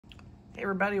Hey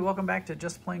everybody, welcome back to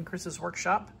Just Plain Chris's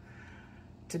Workshop.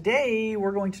 Today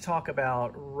we're going to talk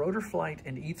about Rotorflight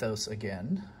and Ethos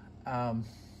again. RC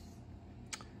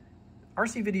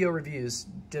Video Reviews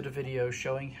did a video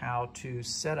showing how to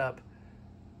set up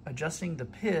adjusting the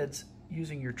PIDs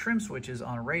using your trim switches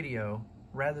on a radio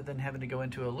rather than having to go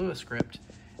into a Lua script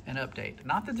and update.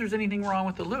 Not that there's anything wrong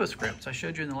with the Lua scripts. I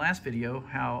showed you in the last video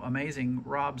how amazing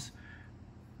Rob's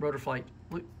Rotorflight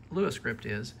Lua script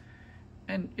is.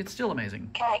 And it's still amazing.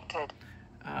 Connected.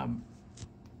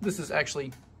 This is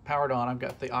actually powered on. I've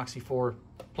got the Oxy 4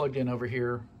 plugged in over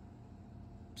here.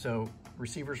 So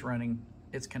receiver's running,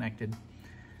 it's connected.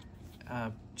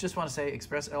 Just want to say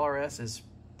Express LRS is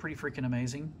pretty freaking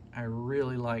amazing. I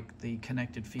really like the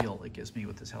connected feel it gives me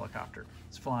with this helicopter.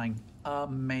 It's flying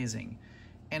amazing.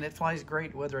 And it flies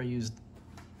great whether I use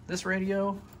this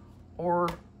radio or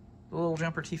the little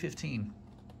Jumper T15.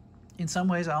 In some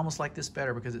ways, I almost like this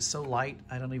better because it's so light.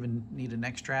 I don't even need a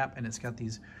neck strap, and it's got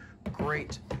these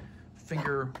great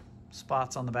finger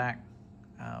spots on the back.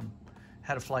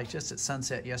 Had a flight just at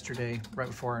sunset yesterday, right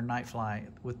before our night fly,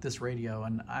 with this radio,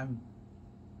 and I'm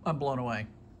blown away,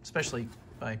 especially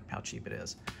by how cheap it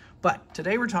is. But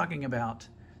today we're talking about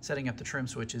setting up the trim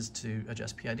switches to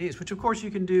adjust PIDs, which of course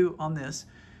you can do on this.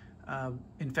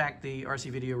 In fact, the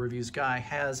RC Video Reviews guy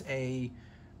has a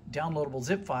downloadable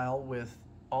zip file with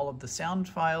all of the sound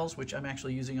files, which I'm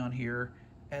actually using on here,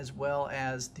 as well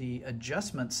as the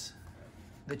adjustments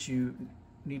that you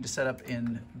need to set up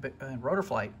in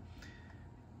Rotorflight.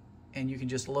 And you can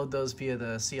just load those via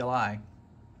the CLI.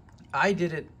 I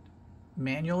did it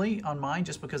manually on mine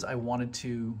just because I wanted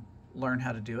to learn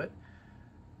how to do it,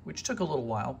 which took a little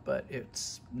while, but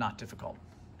it's not difficult.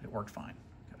 It worked fine.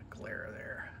 Got a glare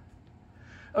there.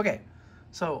 Okay,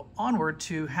 so onward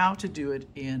to how to do it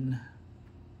in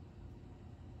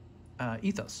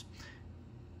Ethos.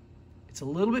 It's a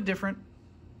little bit different,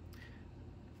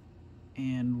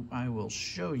 and I will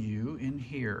show you in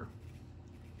here.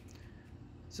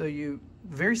 So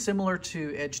very similar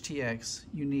to Edge TX,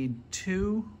 you need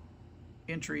two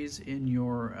entries in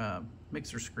your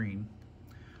mixer screen.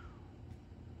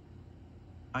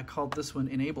 I called this one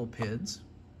Enable PIDs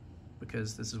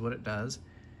because this is what it does,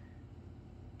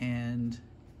 and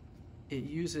it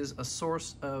uses a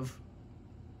source of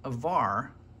a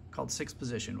VAR called 6th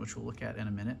position, which we'll look at in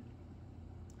a minute.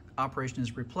 Operation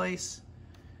is replace,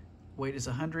 weight is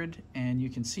 100, and you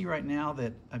can see right now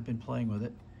that I've been playing with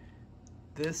it.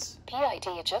 This PID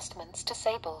adjustments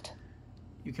disabled.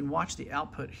 You can watch the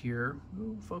output here.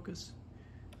 Ooh, focus.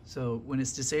 So when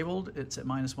it's disabled, it's at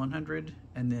 -100,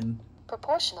 and then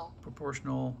Proportional.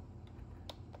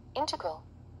 Integral.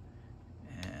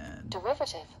 And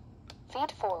derivative.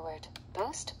 Feed forward.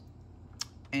 Boost.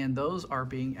 And those are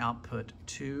being output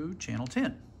to channel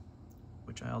 10,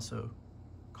 which I also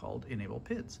called Enable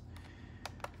PIDs.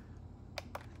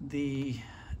 The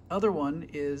other one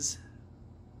is,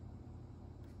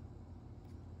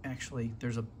 actually,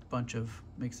 there's a bunch of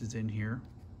mixes in here.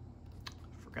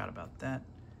 Forgot about that.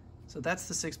 So that's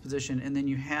the 6th position, and then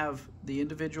you have the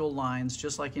individual lines,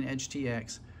 just like in Edge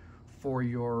TX, for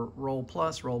your roll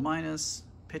plus, roll minus,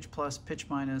 pitch plus, pitch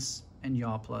minus, and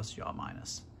yaw plus, yaw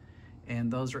minus.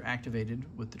 And those are activated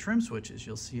with the trim switches.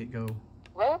 You'll see it go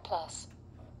Roll plus.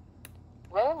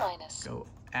 Roll minus. go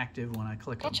active when I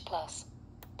click them. Pitch plus.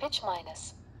 Pitch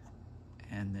minus.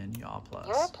 And then yaw plus.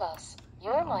 Yaw plus.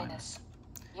 Yaw minus.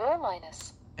 Yaw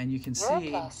minus. And you can Yaw see,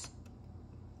 plus.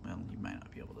 well, you might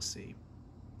not be able to see.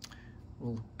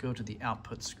 We'll go to the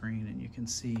output screen and you can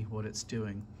see what it's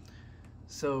doing.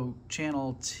 So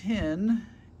channel 10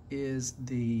 is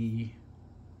the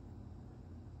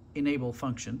enable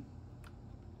function.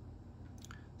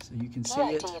 So you can see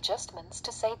it. PID adjustments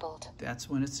disabled. That's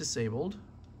when it's disabled.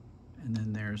 And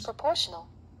then there's Proportional.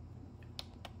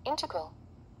 Integral.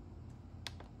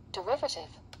 Derivative.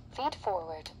 Feed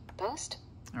forward. Boost.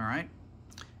 all right.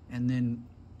 And then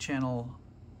channel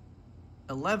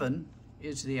 11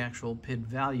 is the actual PID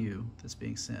value that's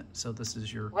being sent. So this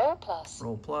is your Roll plus.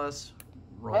 roll plus,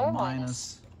 roll Roll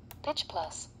minus. Pitch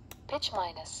plus. Pitch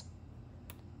minus.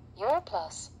 Yaw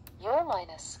plus. Yaw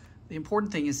minus. The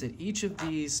important thing is that each of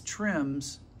these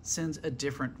trims sends a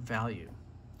different value.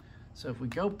 So if we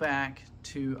go back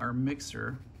to our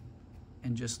mixer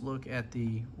and just look at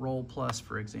the roll plus,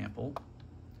 for example,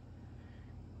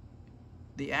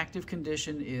 the active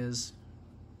condition is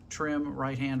trim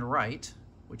right hand right,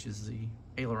 which is the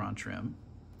aileron trim.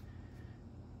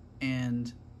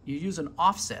 And you use an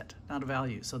offset, not a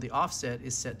value. So the offset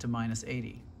is set to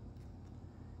 -80.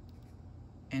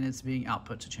 And it's being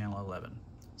output to channel 11.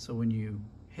 So when you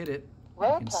hit it,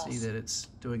 Row you can plus. see that it's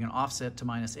doing an offset to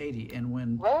minus 80, and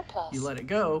when Row plus. you let it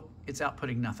go, it's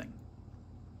outputting nothing.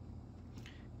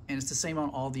 And it's the same on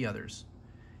all the others.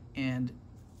 And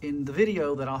in the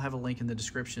video that I'll have a link in the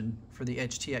description for the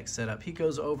EdgeTX setup, he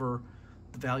goes over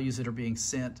the values that are being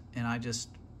sent, and I just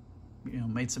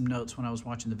made some notes when I was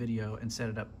watching the video and set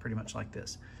it up pretty much like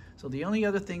this. So the only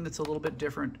other thing that's a little bit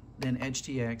different than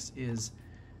EdgeTX is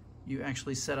you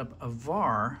actually set up a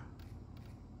var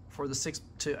for the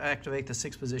to activate the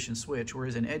 6 position switch,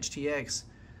 whereas in EdgeTX,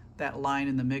 that line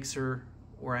in the mixer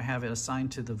where I have it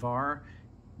assigned to the var,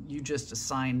 you just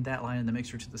assign that line in the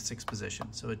mixer to the 6 position.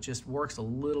 So it just works a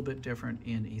little bit different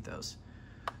in Ethos.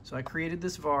 So I created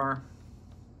this var,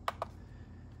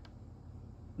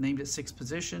 named it 6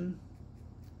 position.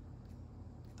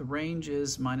 The range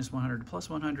is minus 100 to plus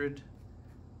 100.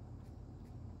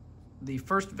 The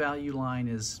first value line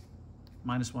is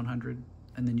minus 100,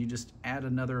 and then you just add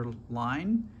another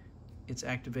line. It's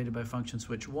activated by function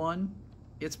switch 1.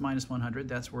 It's minus 100,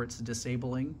 that's where it's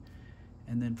disabling.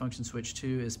 And then function switch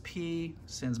 2 is P,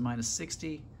 sends minus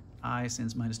 60, I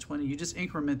sends minus 20. You just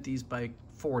increment these by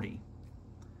 40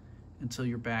 until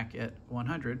you're back at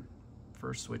 100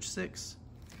 for switch 6.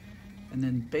 And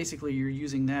then basically you're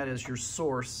using that as your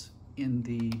source in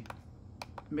the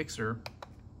mixer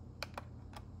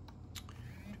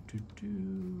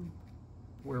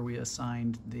where we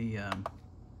assigned the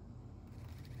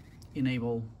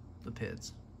enable the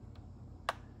PIDs.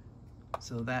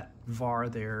 So that var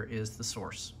there is the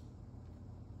source.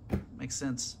 Makes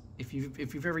sense. If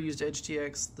you've ever used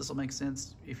EdgeTX, this will make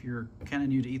sense. If you're kind of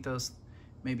new to Ethos,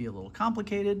 maybe a little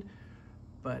complicated,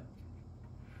 but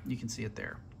you can see it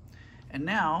there. And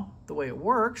now, the way it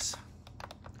works,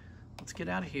 let's get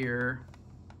out of here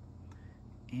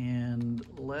and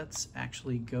let's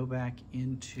actually go back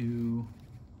into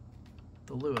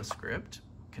the Lua script,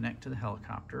 connect to the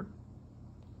helicopter.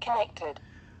 Connected.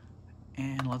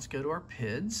 And let's go to our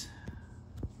PIDs.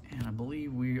 And I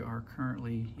believe we are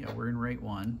currently, we're in rate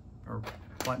 1, or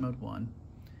flight mode 1.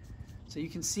 So you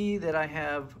can see that I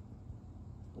have,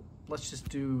 let's just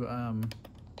do,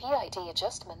 PID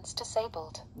adjustments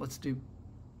disabled. let's do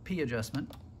P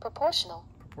adjustment. Proportional.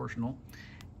 Proportional.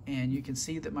 And you can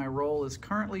see that my roll is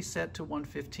currently set to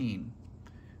 115.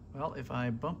 Well, if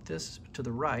I bump this to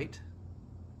the right,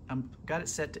 I've got it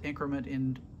set to increment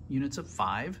in units of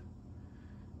 5.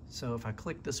 So if I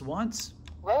click this once,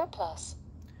 Row plus.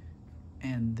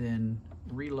 and then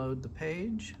reload the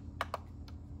page,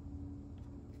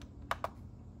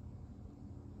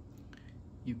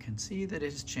 you can see that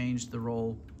it has changed the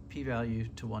roll p-value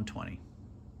to 120.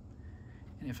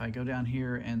 And if I go down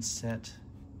here and set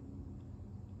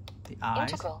the I,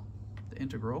 the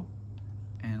integral,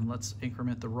 and let's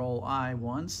increment the roll I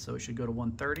once, so it should go to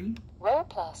 130. Row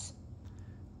plus.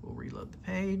 We'll reload the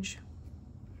page.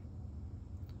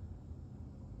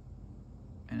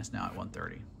 And it's now at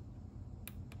 130.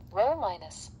 Row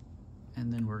minus.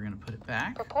 And then we're going to put it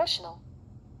back. Proportional.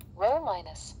 Row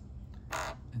minus.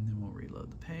 And then we'll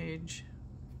reload the page.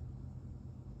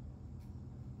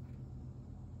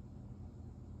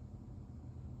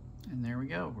 And there we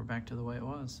go. We're back to the way it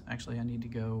was. Actually, I need to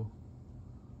go.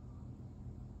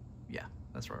 Yeah,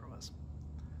 that's where it was.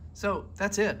 So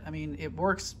that's it. I mean, it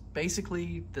works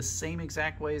basically the same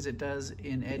exact way as it does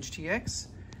in EdgeTX.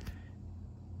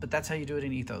 But that's how you do it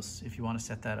in Ethos if you want to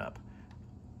set that up.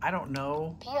 I don't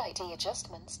know PID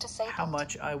adjustments disabled. how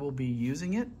much I will be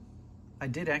using it. I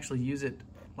did actually use it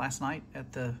last night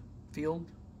at the field,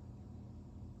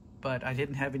 but I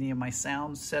didn't have any of my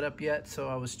sounds set up yet, so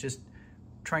I was just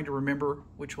trying to remember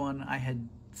which one I had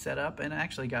set up, and I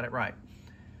actually got it right.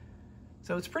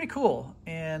 So it's pretty cool,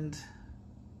 and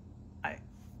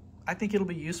I think it'll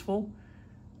be useful.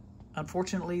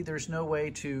 Unfortunately, there's no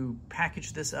way to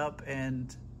package this up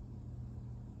and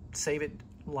save it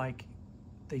like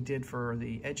they did for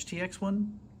the EdgeTX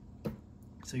one.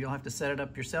 So you'll have to set it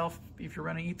up yourself if you're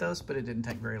running Ethos, but it didn't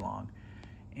take very long.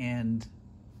 And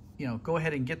go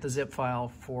ahead and get the zip file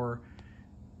for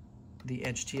the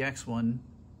EdgeTX one,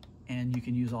 and you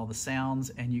can use all the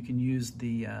sounds, and you can use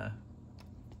the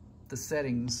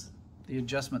settings, the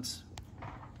adjustments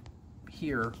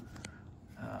here,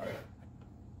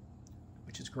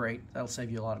 which is great. That'll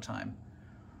save you a lot of time.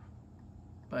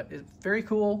 But it's very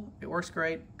cool. It works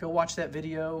great. Go watch that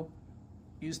video.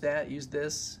 Use that, use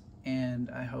this, and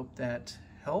I hope that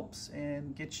helps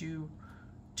and gets you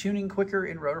tuning quicker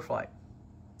in Rotorflight.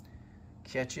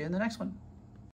 Catch you in the next one.